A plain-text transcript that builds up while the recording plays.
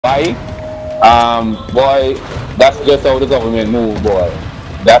Why? Boy, that's just how the government move, boy.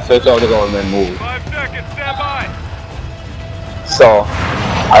 That's just how the government move. 5 seconds, stand by. So,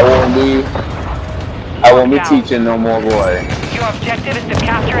 I won't be teaching no more, boy. Your objective is to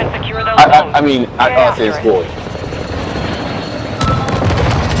capture and secure those zones. I mean, at us in school.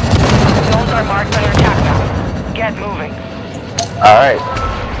 Zones are marked on your attack map. Get moving. Alright.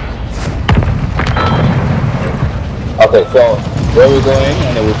 Okay, so where we going?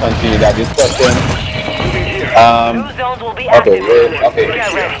 And then we'll continue that discussion. New zones will be active. Okay.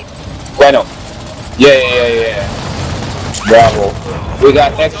 Get ready. Bueno. Yeah. Bravo. We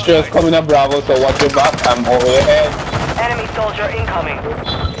got extras coming up, Bravo, so watch your back. I'm over your head. Enemy soldier incoming.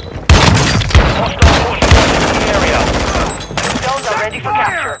 Hostile forces in the area. New zones are ready for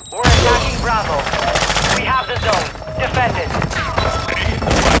capture. We're attacking Bravo. We have the zone. Defend it.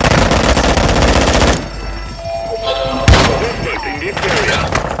 In this area.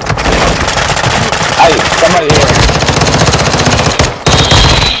 Hey, somebody here.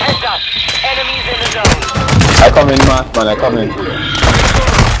 Heads up. Enemies in the zone. I come in, man. I come in.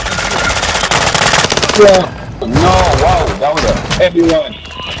 Yeah. No, wow, that was a heavy one.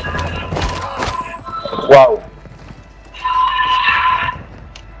 Wow.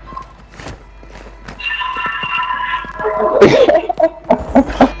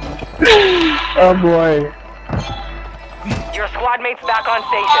 Oh boy. Your squad mates back on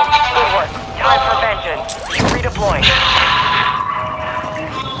station. Good work. Time for vengeance. You redeploying.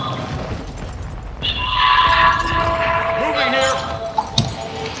 Moving here.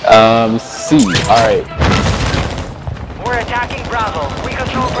 C. Alright. We're attacking Bravo. We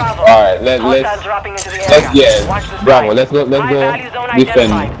control Bravo. Alright, Hostiles dropping into the area. Watch the Bravo, sky. let's go High value zone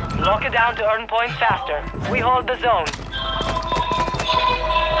defend. identified. Lock it down to earn points faster. We hold the zone.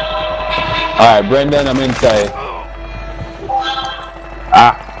 Alright, Brendan, I'm inside.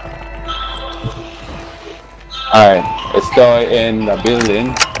 Alright, let's go in the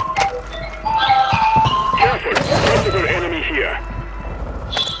building. Careful, possible enemy here.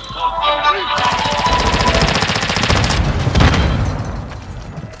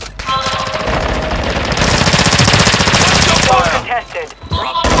 Zone contested.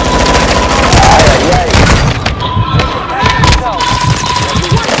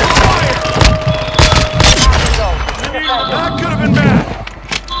 That could have been bad.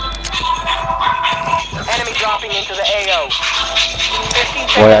 Enemy dropping into the AO. 15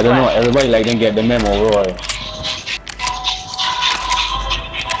 seconds Boy, I don't know. left. Everybody like didn't get the memo, Roy.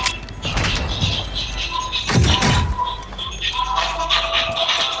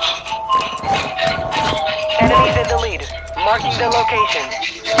 Enemies in the lead. Marking their location.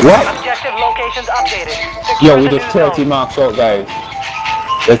 What? Objective locations updated. Yo, Secure we the just new 30 zone. marks out, guys.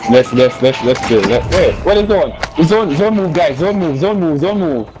 Let's do it. Wait, what is going? Zone move, guys. Zone move.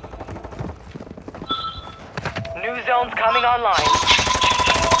 New zones coming online.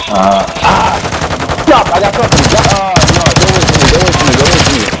 Stop! I got something. No, don't wait for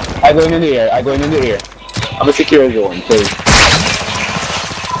me. I go in the air. I'm a secure zone, so.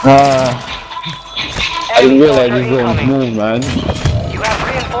 I didn't realize these zones move, man. You have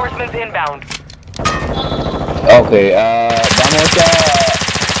reinforcements inbound. Okay, vamos a...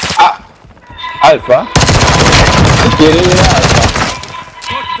 Alpha. ¿Quiere ir a Alpha?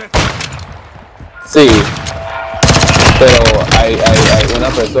 Sí. Pero hay una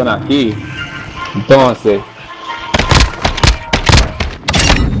persona aquí. Entonces...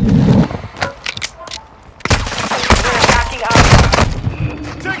 We're attacking Alpha.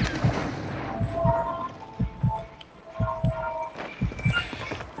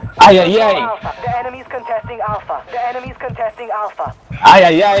 Ay. Alpha. The enemy's contesting Alpha.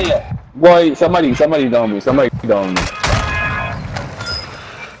 Ay. Boy, somebody down me.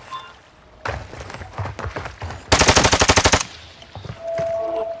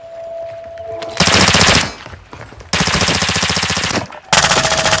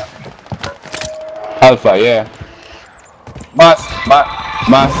 Alpha, yeah. Mass,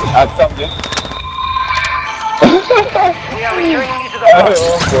 at something. We are returning you to the front.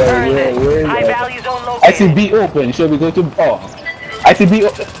 Earn this. High value zone located. I see B open. Shall we go to... Oh. I see B... B.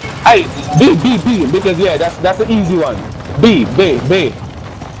 Because, yeah, that's the easy one. B.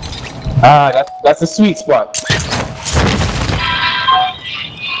 That's the sweet spot.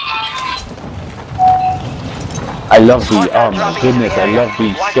 I love B. Oh, my goodness. I love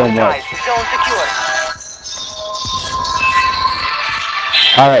B so much. Zone secure.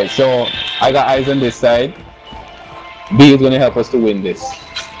 Alright, so I got eyes on this side. B is going to help us to win this.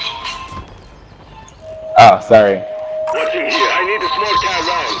 Ah, sorry. Watching here. I need a small car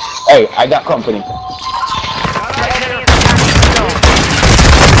round. Hey, I got company. The enemy is attacking the zone.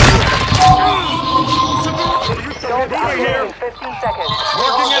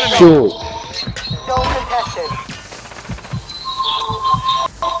 Shoot. Zone contested.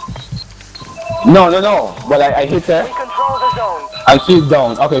 No. But I hit her. We control the zone. And she's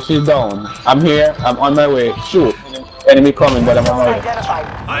down. Okay, she's down. I'm here. I'm on my way. Shoot. Enemy coming, but I'm on Zone my way. identified.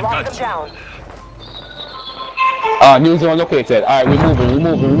 Lock them down. New zone located. Alright, we're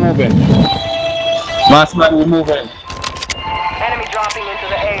moving. Massman, we're moving. Enemy dropping into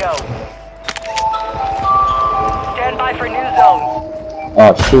the AO. Stand by for new zone.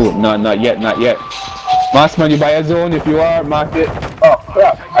 Oh shoot, no, not yet. Massman, you buy a zone if you are, mark it. Oh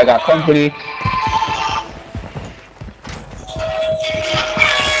crap, I got company.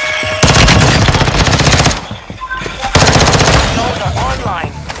 Zones are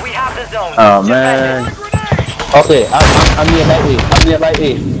online. We have the zone. Oh man. Okay, I'm nearby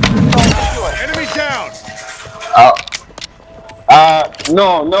A. Zone secure. Enemy down.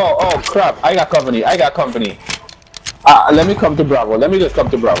 No. Oh crap, I got company. Let me come to Bravo. Let me just come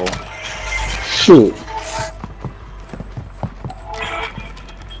to Bravo. Shoot.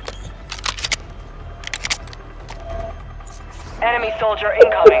 Enemy soldier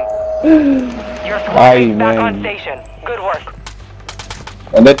incoming. Your squad is back on station. Good work.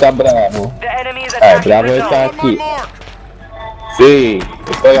 ¿Dónde está Bravo? The enemy is attacking Bravo the está zone. aquí. Sí,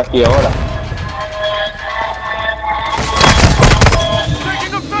 estoy aquí ahora.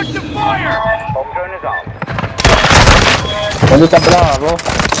 Taking effective fire. Home zone is on. ¿Dónde está Bravo?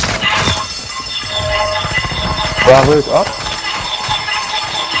 Bravo is up?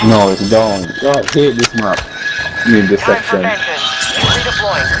 No, it's down. God, hate this map. I mean this Time for section. vengeance.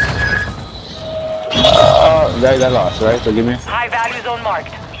 Redeploying. Guys, I lost, right? So give me. High value zone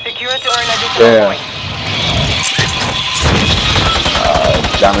marked. Secure to earn additional points.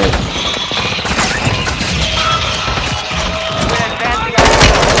 Damn it. We're advancing our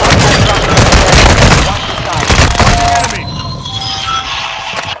zone. Watch the side. Enemy.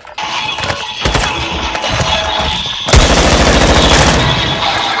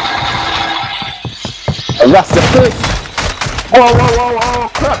 Arrest the fish! Whoa!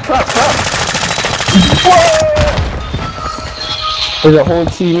 Crap! Whoa! There's a whole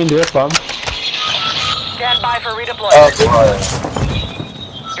team in there, fam. Stand by for redeployment. Oh, boy.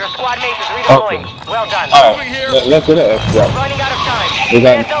 Your squad mate is redeploying. Well done. Alright, let's do the F drop. Running out of time. We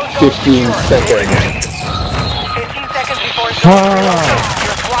got Get those zones 15 secure. seconds. 15 seconds before it's relocated.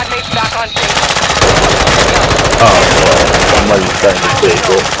 Your squad mate's back on station. Oh, boy. Somebody's trying to take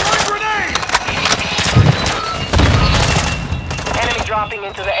it. Enemy dropping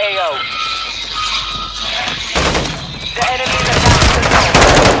into the AO. The enemy is attacking the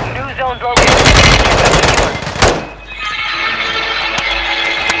zone. New zones located. Keep them secure.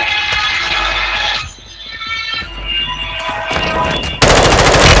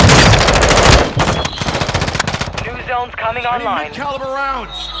 New zones coming online. Mid-caliber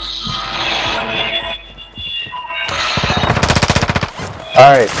rounds.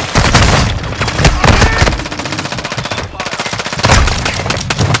 Alright.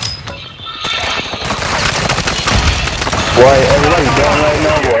 Boy, everybody down right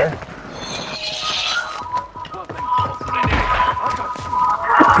now, boy.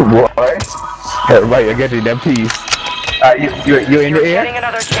 Boy. Everybody, you're getting them piece. You in You're the air? getting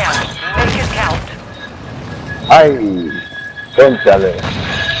another chance. Make it count. Don't tell it.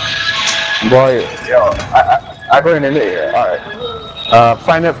 Boy, yo, I go in the air. Alright.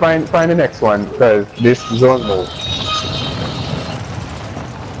 Find the next one, because this zone move.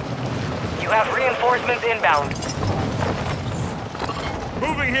 You have reinforcements inbound.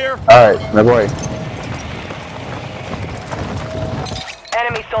 Moving here. Alright, my boy.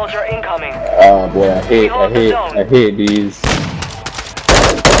 Enemy soldier incoming. Oh boy, I hate these.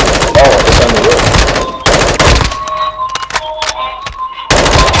 Oh, it's on the road.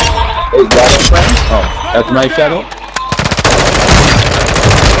 Hey, got it, friend? Oh, that's my shadow?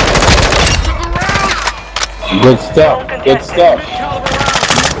 Good stuff.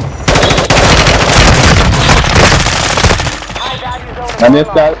 I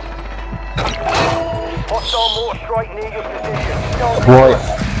missed that. Hostile mortar strike near your position. Boy. We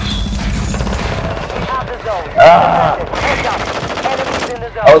have the zone. Ah! Heads up. Enemies in the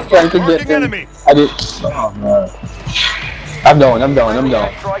zone. I was trying to get him. Enemy. I did. Oh man. I'm down.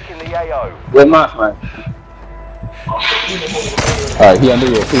 Strike in the AO. Good match, man. Alright, he under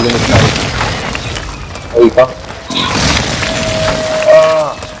here. He's in the snipe. There you go.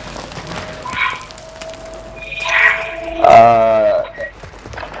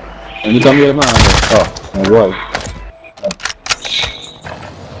 And you come here, man. Oh, my boy.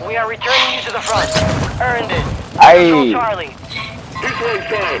 We are returning you to the front. Earned it. Aye. Control Charlie. This one's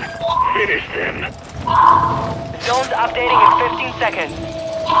done. Finish them. Zones updating in 15 seconds.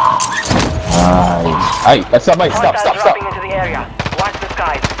 Hey, that's somebody. Stop, Hostiles stop, dropping stop. into the area. Watch the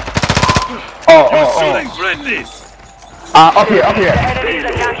skies. Shooting friendlies. Up here, up The here. enemy is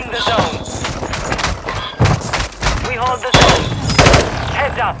attacking the zone. We hold the zone.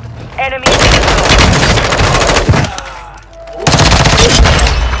 Heads up. Enemy in the zone.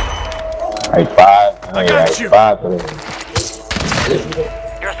 Right, five. I got you. Five.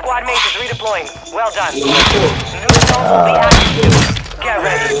 Your squad mate is redeploying. Well done. New zone will be active. Get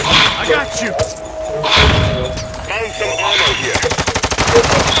ready. I got you. Getting some ammo here.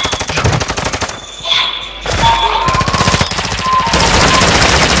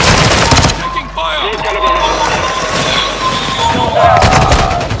 Taking fire.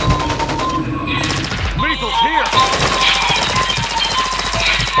 Lethals here.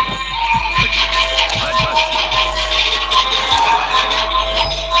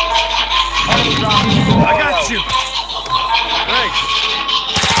 I got you. Thanks.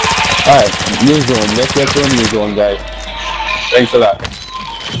 Alright, new zone. Let's get to a new zone, guys. Thanks a lot.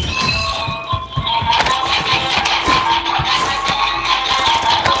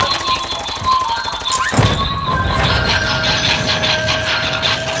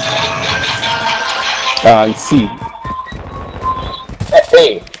 C.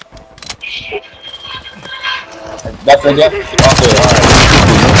 Hey. That's a guess? Okay, alright.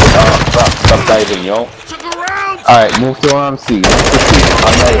 Stop diving, yo. Took a round. Alright, move to C. Move to C.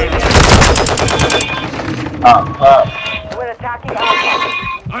 I'm ready. We're attacking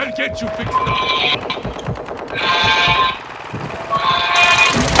Alpha. I'll get you fixed up.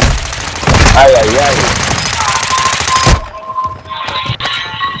 Ay.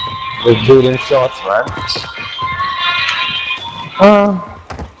 We're shooting shots, man.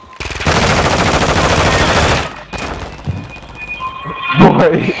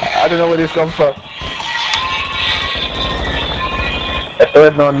 Boy, I don't know where this comes from. I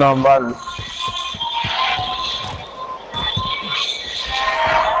thought no normal.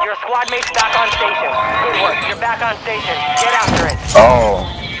 Your squad mate's back on station. Good work. You're back on station. Get after it. Oh.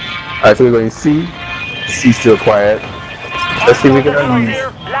 Alright, so we're going C. C still quiet. Let's see if we can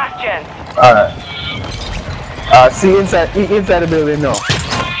Here. Last chance. Alright. C inside, E inside the building, no.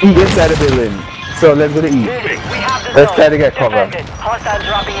 E inside the building. So let's go to E. We have the Let's zone. try to get cover. Defend it. Hostiles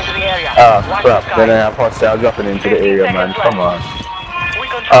dropping into the area. Watch Crap. the skies. Then I have hostile dropping into the 15 area, seconds man. left. Come on. We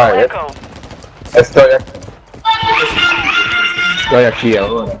control Alright, Echo. let's start. Go ahead, Kia.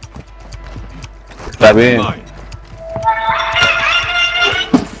 Stop in. Mine.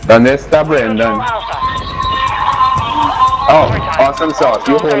 Done this, stop Brendan. Control Alpha. Oh, awesome sauce.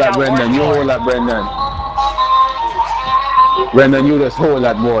 You hold that, Brendan. You hold that, Brendan. Brendan, you just hold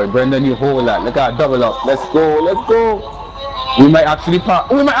that, boy. Brendan, you hold that. Look at double up. Let's go. Let's go. We might actually pass.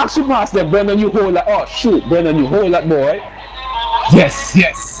 We might actually pass them. Brendan, you hold that. Oh shoot, Brendan, you hold that, boy. Yes.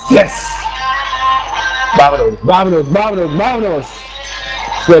 Vámonos.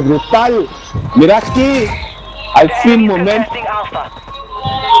 Fue brutal. Mira aquí. Al fin moment. Contesting Alpha.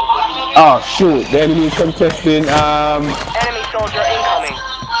 Oh shoot, the enemy is contesting. Enemy soldier incoming.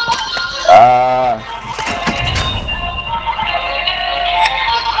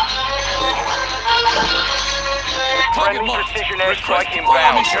 Target Friendly marked. precision airstrike Requesting inbound.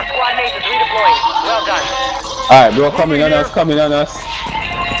 fire Your mission. squad mate is redeploying. Well done. Alright, bro, coming on us.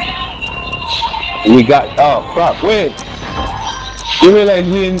 We got, oh crap, wait. You realize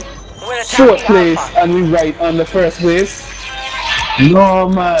we in We're fourth attacking place Alpha. and we right on the first place? No,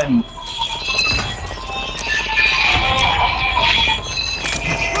 man.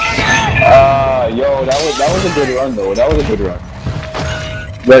 Yo, that was a good run though. That was a good run.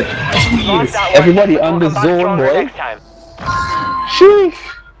 But Lost that one. everybody on the We'll come back zone, stronger boy. next time. Sheesh.